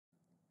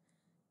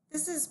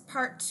This is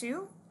part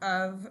 2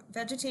 of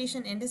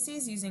vegetation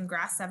indices using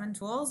Grass 7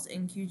 tools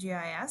in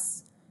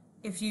QGIS.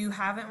 If you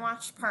haven't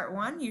watched part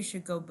 1, you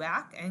should go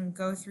back and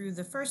go through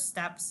the first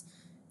steps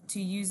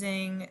to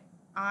using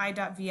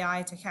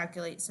I.VI to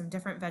calculate some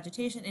different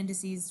vegetation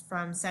indices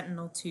from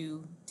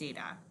Sentinel-2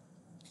 data.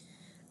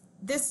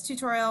 This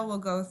tutorial will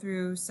go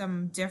through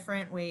some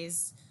different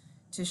ways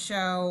to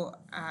show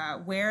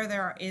where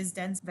there is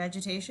dense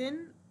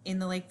vegetation in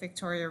the Lake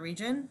Victoria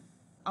region.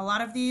 A lot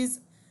of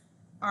these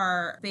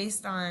are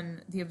based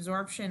on the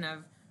absorption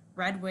of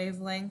red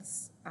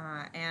wavelengths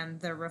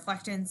and the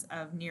reflectance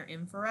of near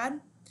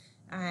infrared.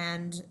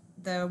 And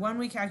the one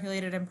we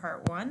calculated in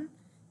part 1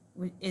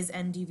 is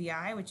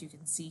NDVI, which you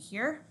can see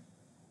here.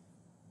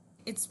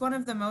 It's one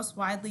of the most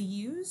widely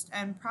used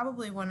and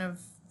probably one of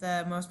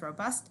the most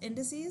robust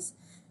indices,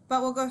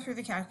 but we'll go through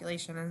the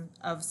calculation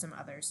of some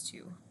others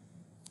too.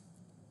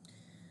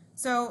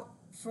 So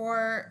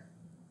for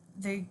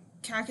the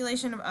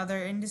calculation of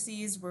other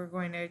indices, we're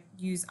going to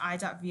use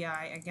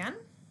I.VI again.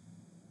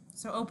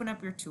 So open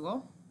up your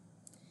tool.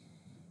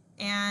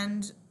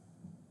 And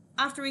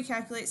after we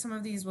calculate some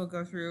of these, we'll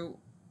go through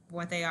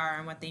what they are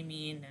and what they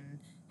mean and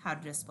how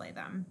to display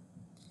them.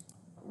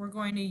 We're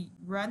going to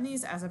run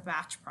these as a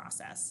batch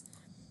process.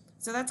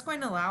 So that's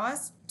going to allow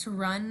us to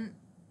run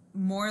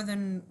more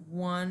than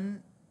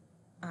one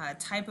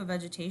type of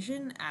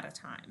vegetation at a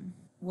time.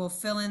 We'll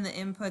fill in the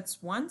inputs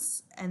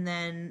once and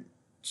then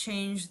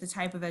change the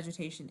type of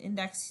vegetation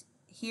index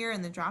here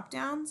in the drop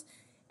downs,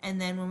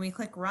 and then when we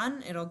click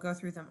run, it'll go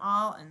through them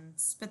all and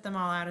spit them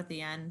all out at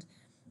the end,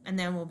 and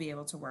then we'll be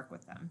able to work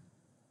with them.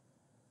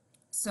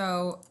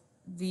 So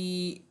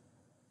the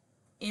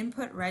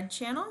input red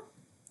channel,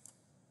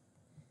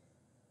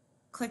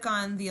 click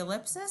on the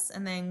ellipsis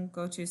and then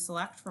go to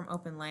select from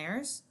open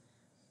layers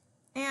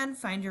and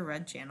find your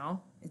red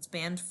channel. It's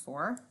band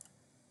 4,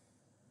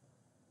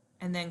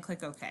 and then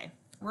click OK.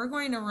 We're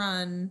going to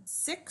run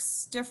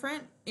 6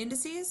 different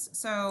indices,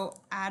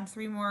 so add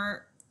 3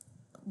 more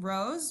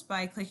rows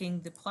by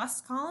clicking the plus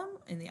column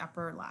in the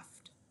upper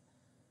left.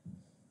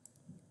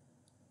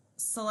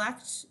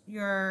 Select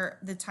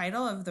the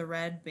title of the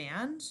red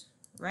band,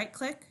 right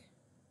click,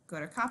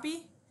 go to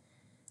copy,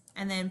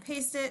 and then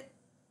paste it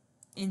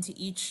into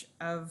each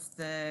of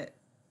the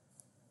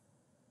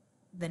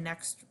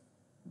next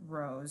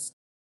rows.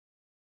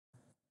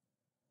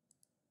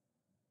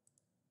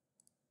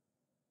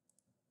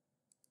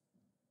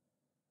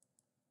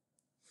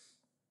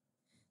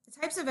 The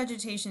types of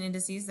vegetation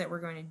indices that we're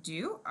going to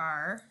do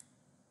are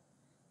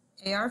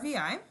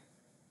ARVI,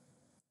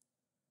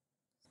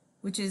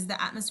 which is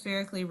the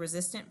atmospherically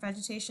resistant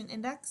vegetation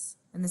index.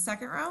 In the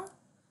second row,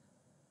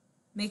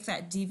 make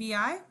that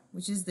DVI,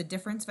 which is the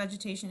difference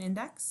vegetation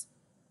index.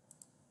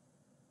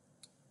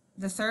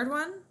 The third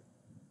one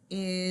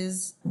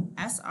is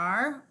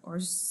SR, or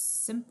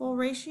simple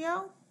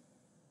ratio.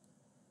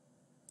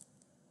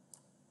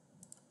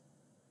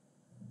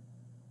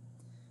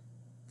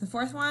 The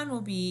fourth one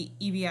will be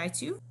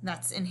EVI2,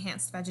 that's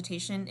enhanced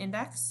vegetation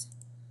index.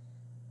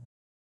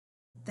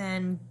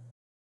 Then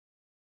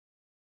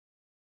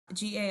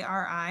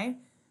GARI,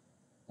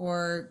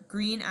 or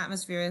green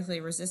atmospherically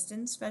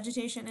resistance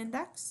vegetation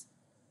index.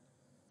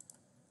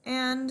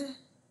 And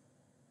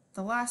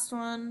the last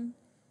one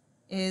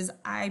is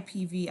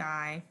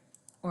IPVI,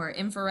 or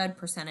infrared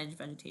percentage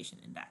vegetation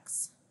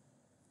index.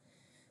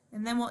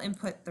 And then we'll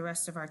input the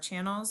rest of our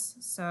channels.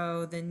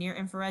 So the near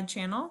infrared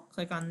channel,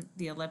 click on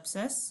the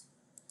ellipsis,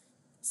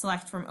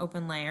 select from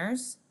open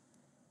layers,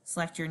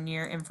 select your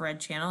near infrared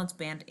channel, it's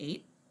band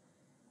 8,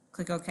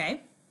 click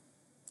OK,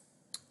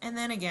 and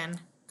then again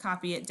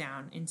copy it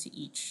down into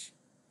each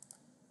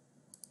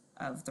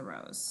of the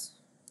rows.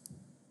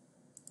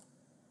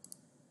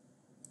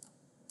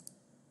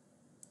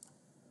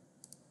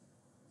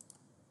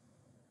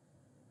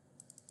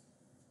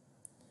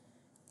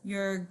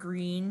 Your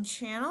green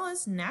channel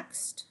is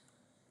next,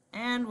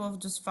 and we'll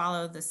just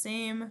follow the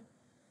same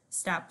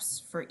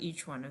steps for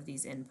each one of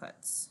these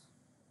inputs.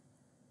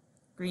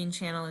 Green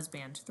channel is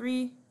band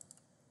 3.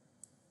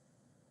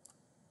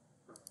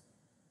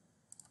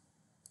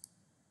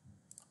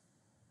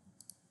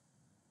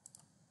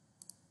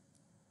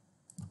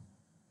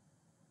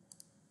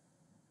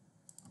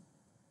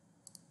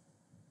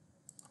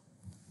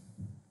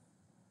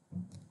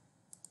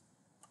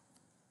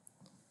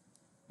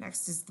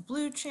 Next is the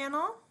blue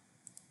channel,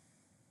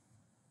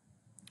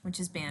 which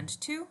is band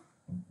 2.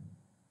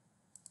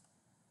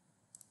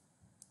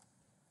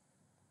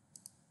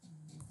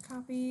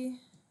 Copy.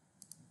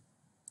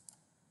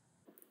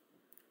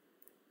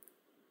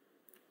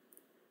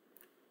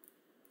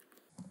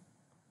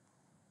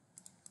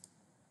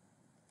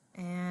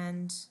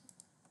 And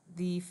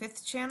the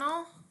 5th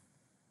channel,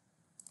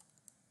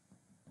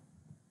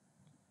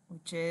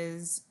 which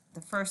is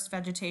the first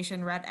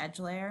vegetation red edge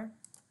layer.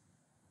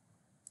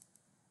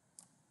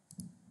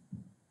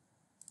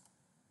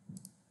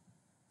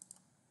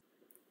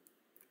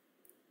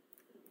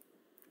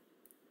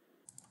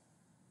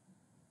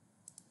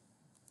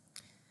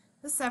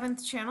 The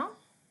 7th channel,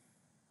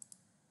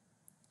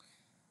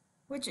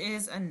 which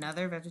is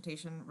another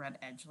vegetation red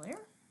edge layer.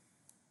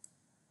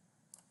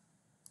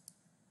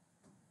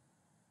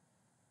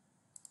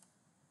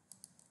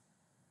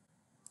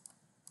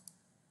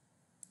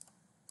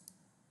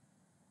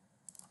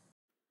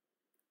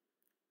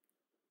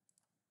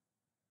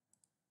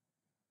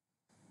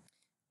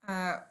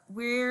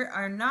 We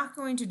are not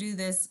going to do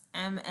this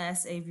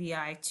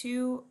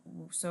MSAVI2,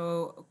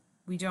 so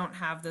we don't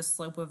have the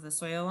slope of the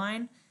soil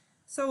line,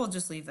 so we'll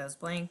just leave those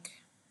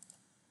blank.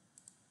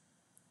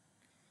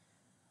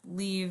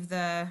 Leave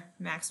the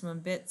maximum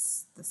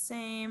bits the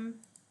same.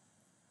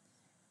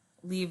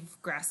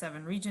 Leave grass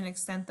 7 region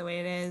extent the way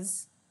it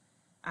is.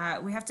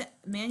 We have to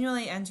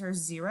manually enter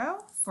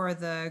 0 for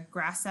the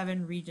grass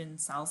 7 region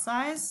cell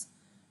size,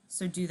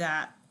 so do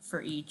that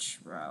for each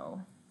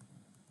row.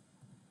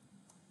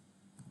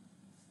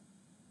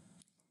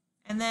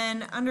 And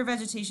then under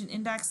vegetation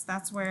index,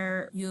 that's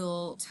where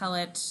you'll tell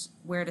it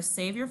where to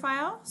save your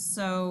file.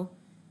 So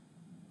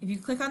if you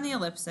click on the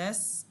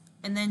ellipsis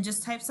and then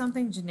just type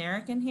something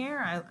generic in here,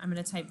 I'm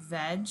going to type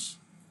veg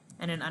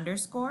and an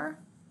underscore,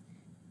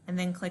 and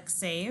then click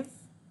save.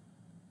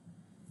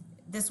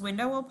 This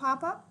window will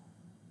pop up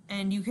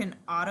and you can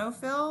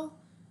autofill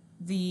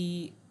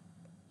the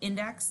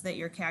index that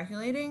you're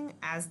calculating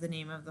as the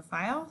name of the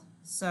file,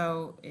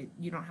 so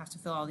you don't have to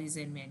fill all these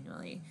in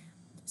manually.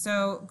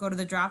 So go to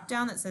the drop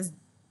down that says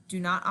do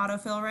not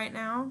autofill right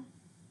now,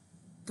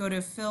 go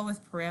to fill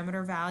with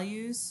parameter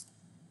values,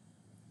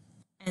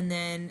 and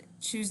then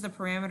choose the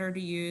parameter to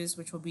use,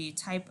 which will be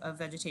type of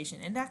vegetation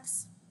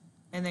index,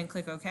 and then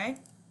click OK.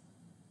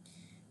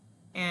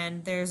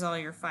 And there's all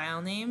your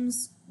file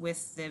names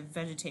with the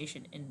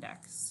vegetation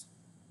index.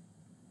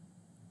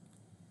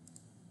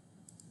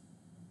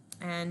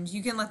 And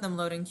you can let them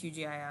load in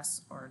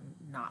QGIS or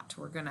not.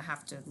 We're going to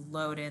have to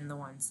load in the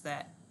ones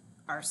that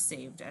are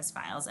saved as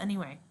files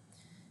anyway.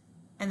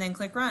 And then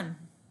click Run.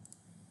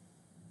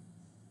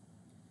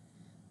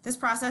 This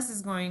process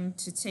is going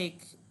to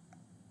take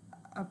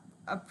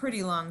a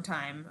pretty long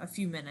time, a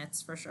few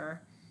minutes for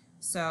sure.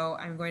 So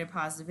I'm going to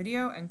pause the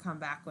video and come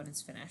back when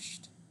it's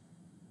finished.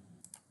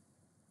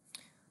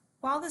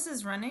 While this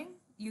is running,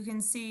 you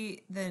can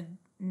see the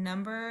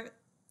number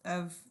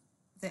of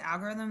the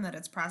algorithm that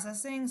it's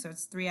processing, so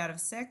it's 3 out of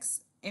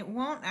 6. It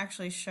won't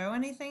actually show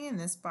anything in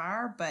this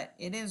bar, but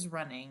it is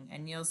running,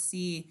 and you'll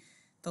see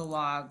the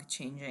log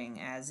changing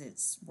as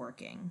it's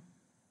working.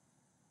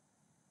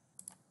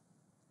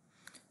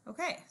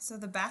 Okay, so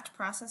the batch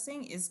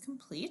processing is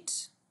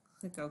complete.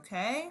 Click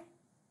OK,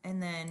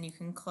 and then you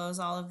can close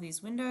all of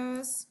these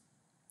windows.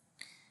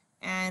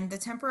 And the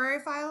temporary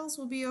files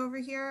will be over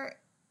here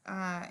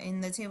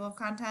in the table of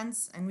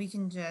contents, and we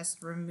can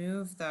just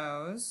remove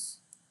those.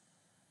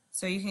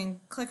 So you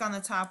can click on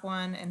the top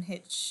one and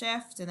hit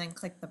Shift and then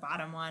click the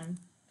bottom one,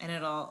 and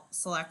it'll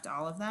select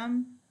all of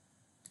them.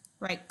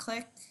 Right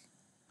click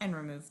and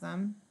remove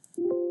them.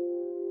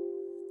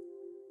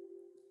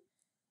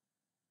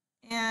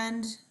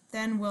 And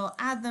then we'll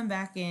add them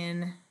back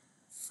in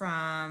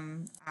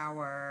from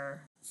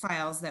our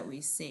files that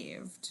we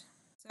saved.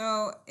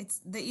 So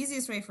it's the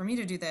easiest way for me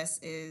to do this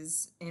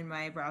is in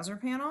my browser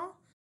panel.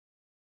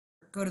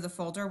 Go to the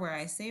folder where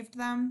I saved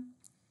them,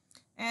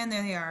 and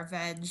there they are: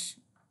 Veg,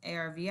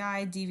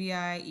 ARVI,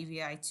 DVI,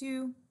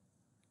 EVI2,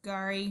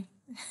 GARI,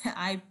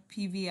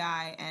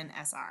 I.VI, and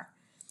SR.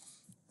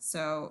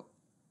 So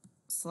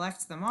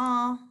select them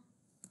all,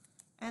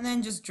 and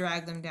then just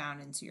drag them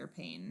down into your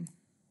pane,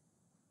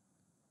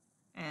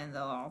 and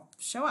they'll all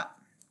show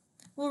up.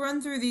 We'll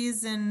run through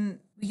these and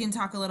we can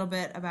talk a little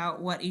bit about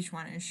what each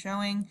one is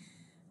showing.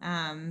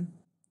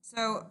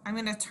 So I'm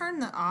going to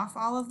turn off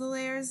all of the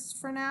layers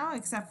for now,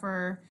 except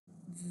for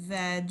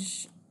Veg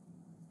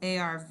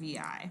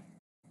ARVI.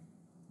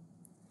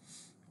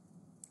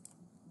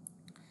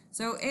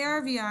 So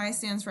ARVI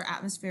stands for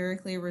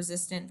Atmospherically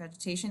Resistant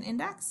Vegetation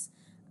Index,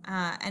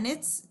 and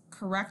it's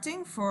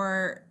correcting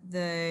for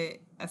the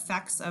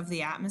effects of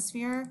the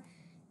atmosphere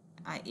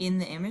in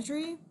the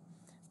imagery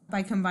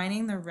by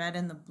combining the red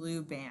and the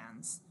blue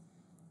bands.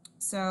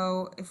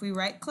 So if we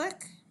right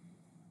click,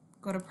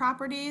 go to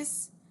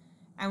Properties,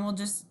 and we'll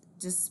just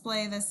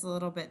display this a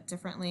little bit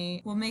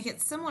differently. We'll make it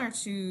similar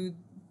to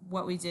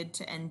what we did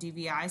to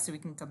NDVI so we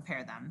can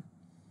compare them.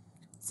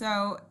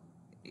 So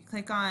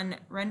click on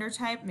Render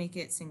Type, make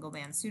it single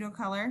band pseudo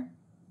color.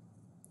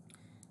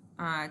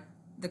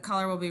 The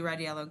color will be red,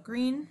 yellow,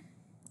 green.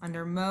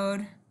 Under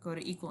Mode, go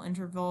to Equal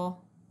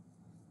Interval,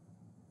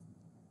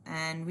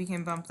 and we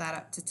can bump that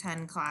up to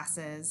 10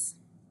 classes,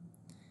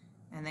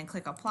 and then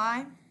click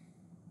Apply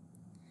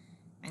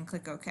and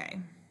click OK.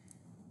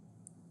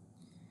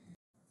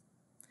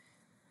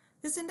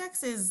 This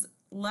index is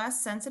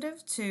less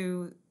sensitive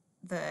to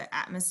the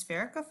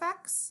atmospheric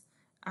effects,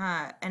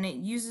 and it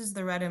uses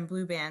the red and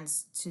blue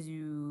bands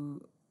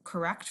to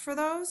correct for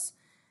those.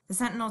 The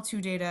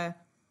Sentinel-2 data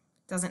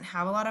doesn't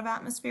have a lot of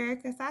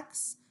atmospheric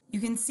effects. You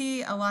can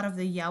see a lot of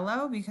the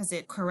yellow because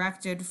it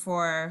corrected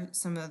for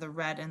some of the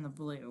red and the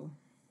blue.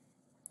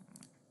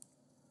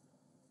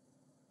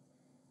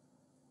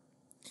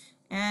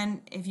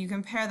 And if you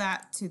compare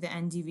that to the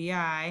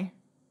NDVI,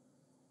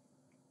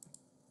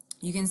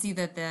 You can see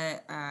that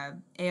the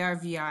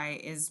ARVI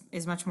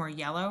is much more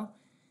yellow.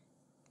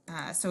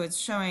 So it's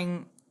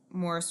showing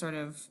more sort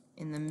of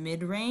in the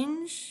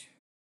mid-range.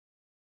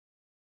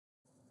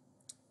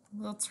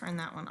 We'll turn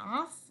that one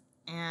off,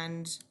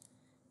 and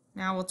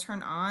now we'll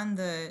turn on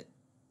the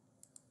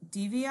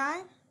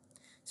DVI.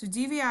 So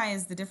DVI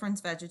is the Difference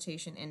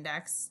Vegetation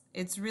Index.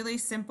 It's really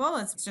simple.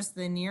 It's just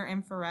the near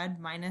infrared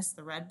minus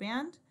the red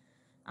band.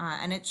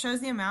 And it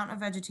shows the amount of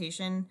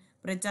vegetation,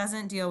 but it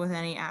doesn't deal with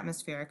any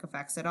atmospheric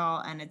effects at all,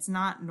 and it's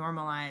not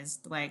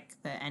normalized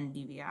like the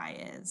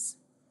NDVI is.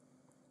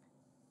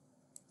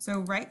 So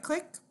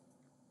right-click,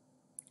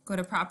 go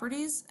to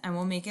Properties, and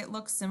we'll make it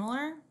look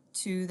similar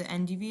to the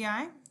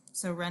NDVI.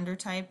 So render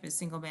type is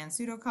single band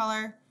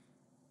pseudocolor,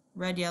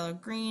 red, yellow,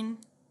 green.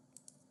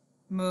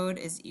 Mode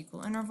is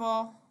equal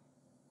interval.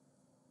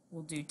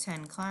 We'll do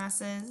 10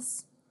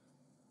 classes.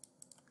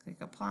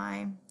 Click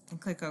Apply and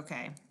click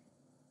OK.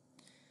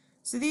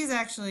 So these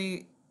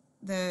actually,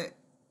 this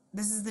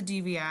is the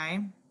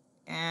DVI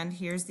and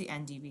here's the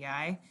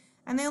NDVI,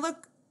 and they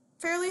look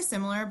fairly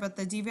similar, but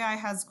the DVI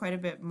has quite a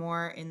bit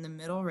more in the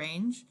middle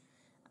range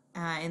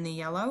in the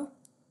yellow,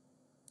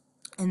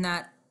 and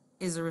that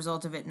is a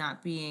result of it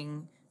not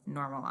being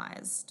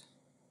normalized.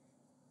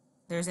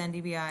 There's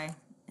NDVI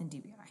and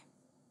DVI.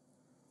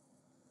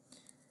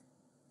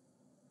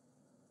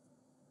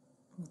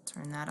 We'll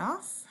turn that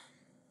off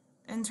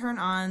and turn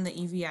on the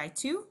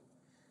EVI2.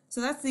 So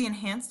that's the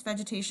Enhanced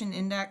Vegetation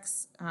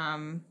Index,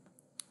 and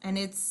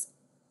it's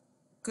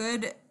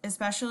good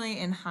especially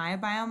in high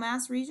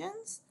biomass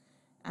regions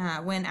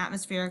when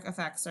atmospheric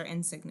effects are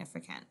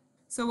insignificant.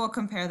 So we'll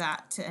compare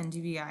that to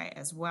NDVI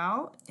as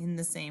well in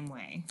the same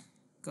way.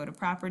 Go to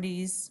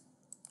Properties,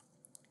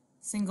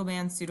 single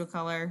band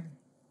pseudocolor,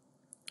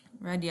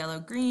 red, yellow,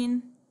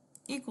 green,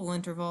 equal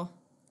interval,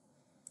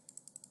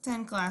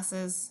 10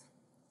 classes,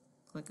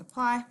 click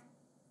Apply,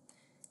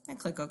 and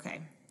click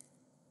OK.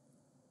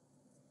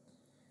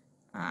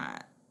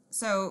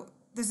 So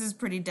this is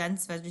pretty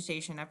dense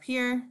vegetation up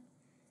here,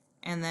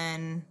 and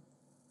then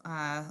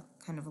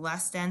kind of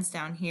less dense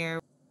down here,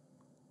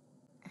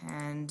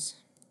 and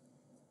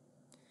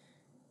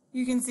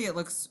you can see it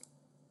looks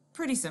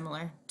pretty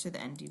similar to the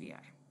NDVI.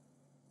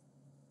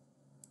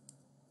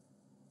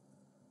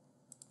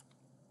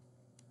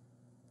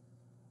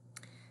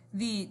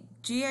 The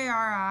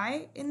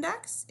GARI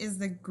index is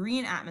the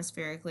Green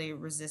Atmospherically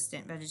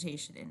Resistant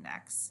Vegetation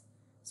Index.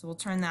 So we'll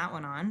turn that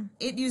one on.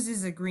 It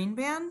uses a green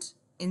band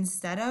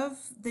instead of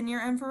the near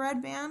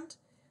infrared band,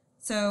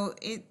 so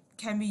it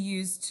can be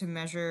used to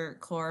measure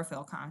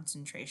chlorophyll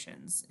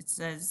concentrations. It's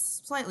a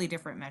slightly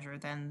different measure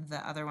than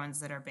the other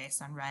ones that are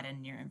based on red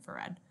and near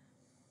infrared.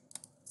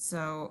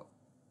 So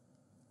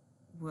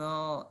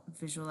we'll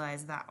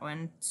visualize that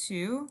one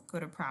too. Go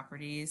to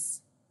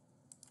Properties,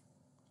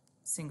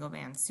 single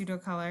band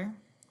pseudocolor,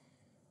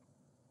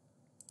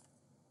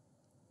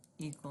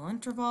 equal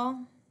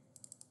interval,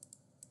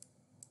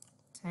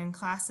 10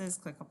 classes,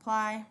 click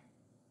Apply,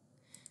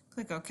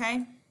 click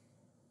OK.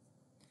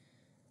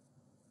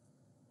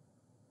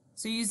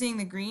 So using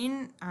the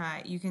green,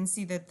 you can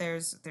see that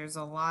there's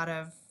a lot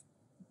of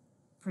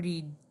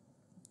pretty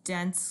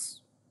dense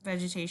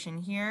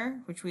vegetation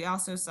here, which we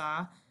also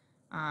saw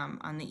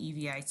on the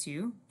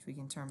EVI2, which we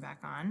can turn back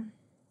on.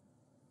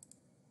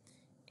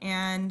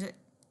 And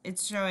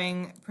it's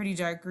showing pretty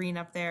dark green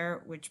up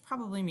there, which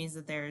probably means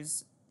that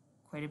there's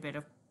quite a bit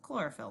of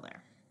chlorophyll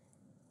there.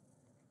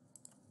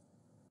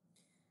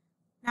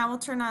 Now we'll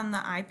turn on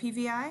the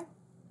I.VI,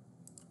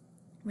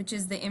 which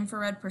is the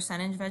Infrared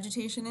Percentage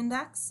Vegetation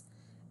Index.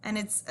 And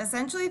it's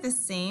essentially the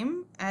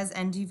same as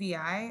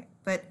NDVI,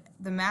 but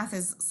the math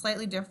is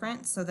slightly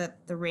different so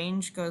that the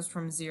range goes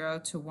from 0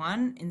 to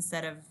 1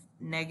 instead of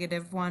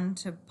 -1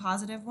 to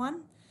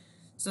 +1.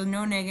 So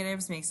no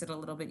negatives makes it a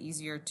little bit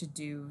easier to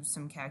do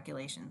some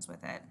calculations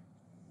with it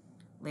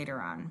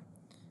later on.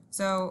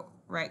 So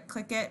right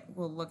click it,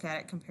 we'll look at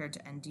it compared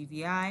to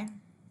NDVI.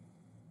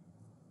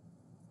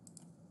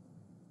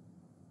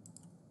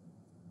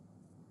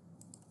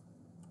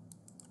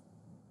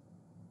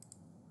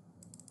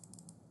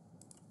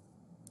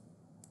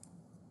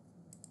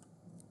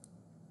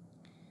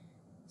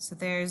 So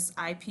there's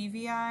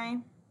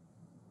I.VI,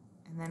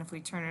 and then if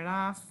we turn it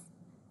off,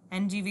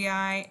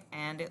 NDVI,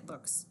 and it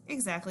looks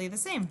exactly the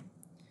same,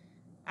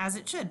 as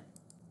it should.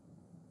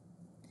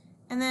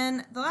 And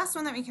then the last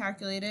one that we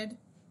calculated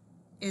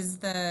is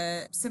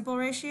the simple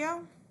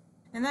ratio,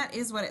 and that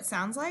is what it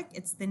sounds like.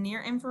 It's the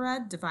near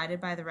infrared divided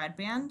by the red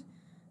band,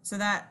 so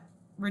that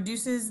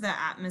reduces the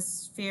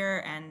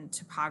atmosphere and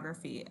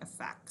topography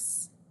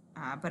effects,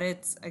 but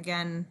it's,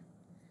 again,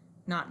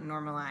 not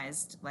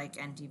normalized like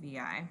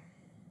NDVI.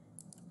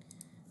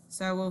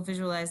 So we'll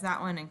visualize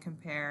that one and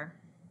compare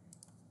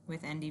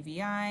with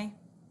NDVI.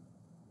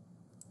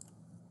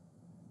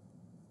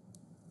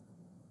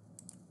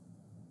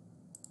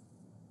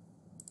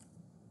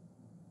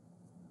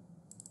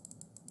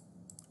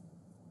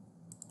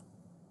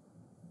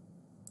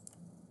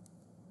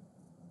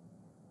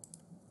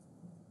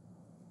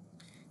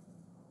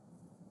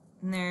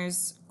 And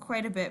there's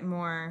quite a bit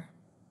more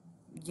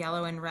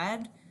yellow and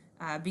red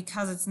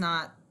because it's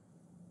not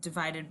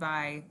divided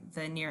by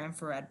the near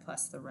infrared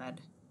plus the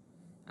red.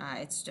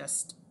 It's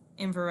just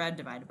infrared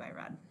divided by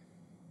red.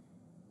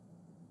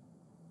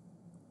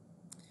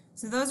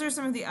 So those are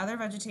some of the other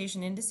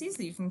vegetation indices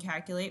that you can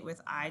calculate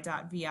with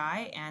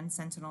I.VI and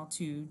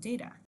Sentinel-2 data.